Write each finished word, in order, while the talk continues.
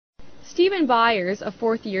Stephen Byers, a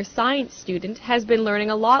fourth-year science student, has been learning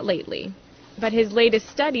a lot lately. But his latest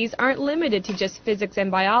studies aren't limited to just physics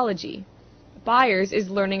and biology. Byers is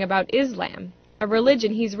learning about Islam, a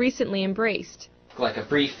religion he's recently embraced. Like a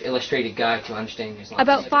brief illustrated guide to understanding Islam.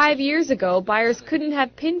 About 5 years ago, Byers couldn't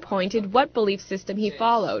have pinpointed what belief system he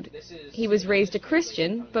followed. He was raised a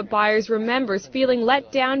Christian, but Byers remembers feeling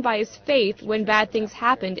let down by his faith when bad things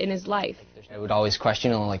happened in his life. I would always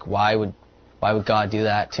question, like, why would God do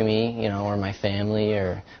that to me, or my family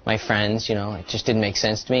or my friends, it just didn't make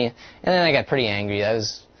sense to me. And then I got pretty angry. That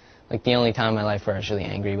was like the only time in my life where I was really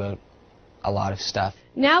angry about a lot of stuff.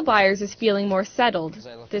 Now Byers is feeling more settled.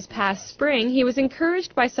 This past spring, he was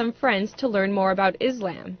encouraged by some friends to learn more about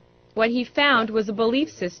Islam. What he found was a belief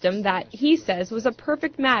system that, he says, was a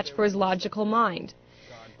perfect match for his logical mind.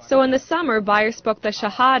 So in the summer, Byers spoke the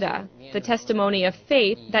Shahada, the testimony of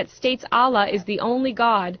faith that states Allah is the only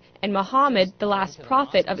God and Muhammad the last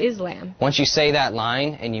prophet of Islam. Once you say that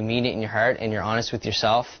line and you mean it in your heart and you're honest with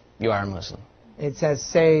yourself, you are a Muslim. It says,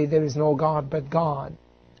 say there is no God but God.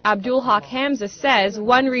 Abdul Haq Hamza says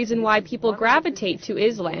one reason why people gravitate to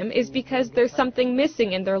Islam is because there's something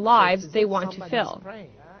missing in their lives they want to fill.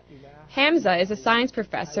 Hamza is a science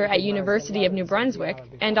professor at University of New Brunswick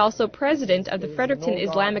and also president of the Fredericton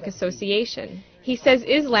Islamic Association. He says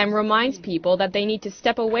Islam reminds people that they need to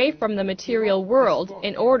step away from the material world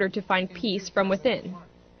in order to find peace from within.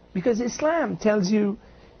 Because Islam tells you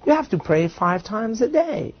you have to pray 5 times a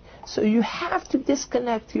day. So you have to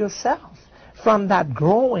disconnect yourself from that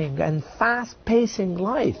growing and fast-pacing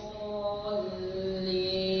life.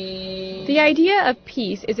 The idea of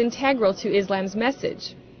peace is integral to Islam's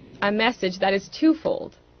message, a message that is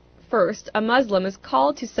twofold. First, a Muslim is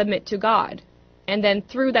called to submit to God, and then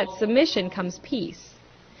through that submission comes peace.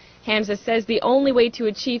 Hamza says the only way to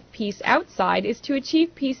achieve peace outside is to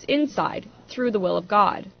achieve peace inside, through the will of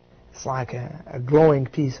God. It's like a glowing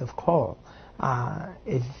piece of coal.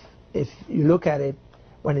 If you look at it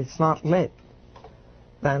when it's not lit,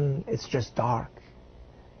 then it's just dark.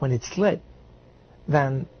 When it's lit,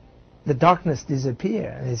 then the darkness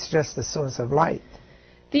disappears and it's just a source of light.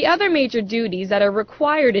 The other major duties that are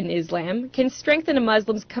required in Islam can strengthen a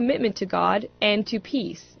Muslim's commitment to God and to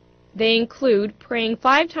peace. They include praying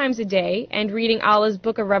 5 times a day and reading Allah's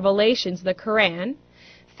Book of Revelations, the Quran,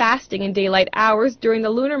 fasting in daylight hours during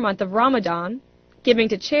the lunar month of Ramadan, giving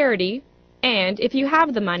to charity, and, if you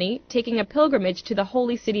have the money, taking a pilgrimage to the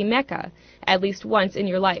holy city Mecca at least once in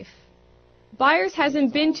your life. Byers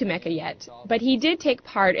hasn't been to Mecca yet, but he did take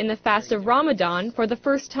part in the fast of Ramadan for the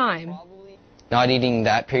first time. Not eating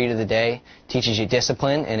that period of the day teaches you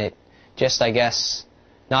discipline, and it just, I guess,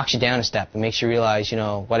 knocks you down a step and makes you realize,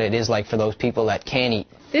 what it is like for those people that can't eat.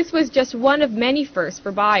 This was just one of many firsts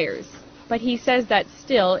for Byers, but he says that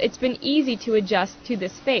still it's been easy to adjust to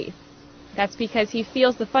this faith. That's because he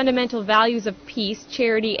feels the fundamental values of peace,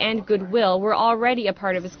 charity, and goodwill were already a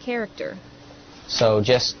part of his character. So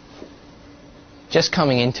just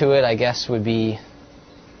coming into it, I guess, would be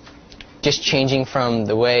just changing from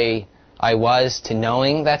the way I was to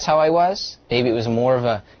knowing that's how I was. Maybe it was more of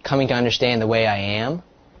a coming to understand the way I am.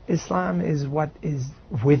 Islam is what is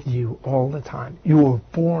with you all the time. You were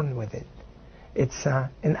born with it. It's,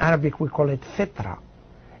 in Arabic we call it fitra.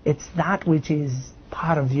 It's that which is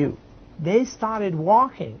part of you. They started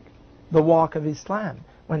walking the walk of Islam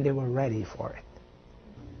when they were ready for it.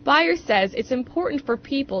 Byers says it's important for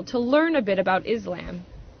people to learn a bit about Islam,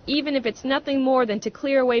 even if it's nothing more than to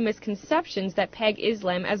clear away misconceptions that peg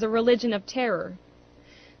Islam as a religion of terror.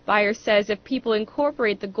 Byers says if people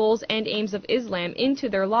incorporate the goals and aims of Islam into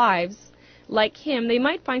their lives, like him, they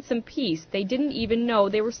might find some peace they didn't even know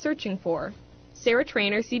they were searching for. Sarah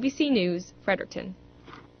Trainer, CBC News, Fredericton.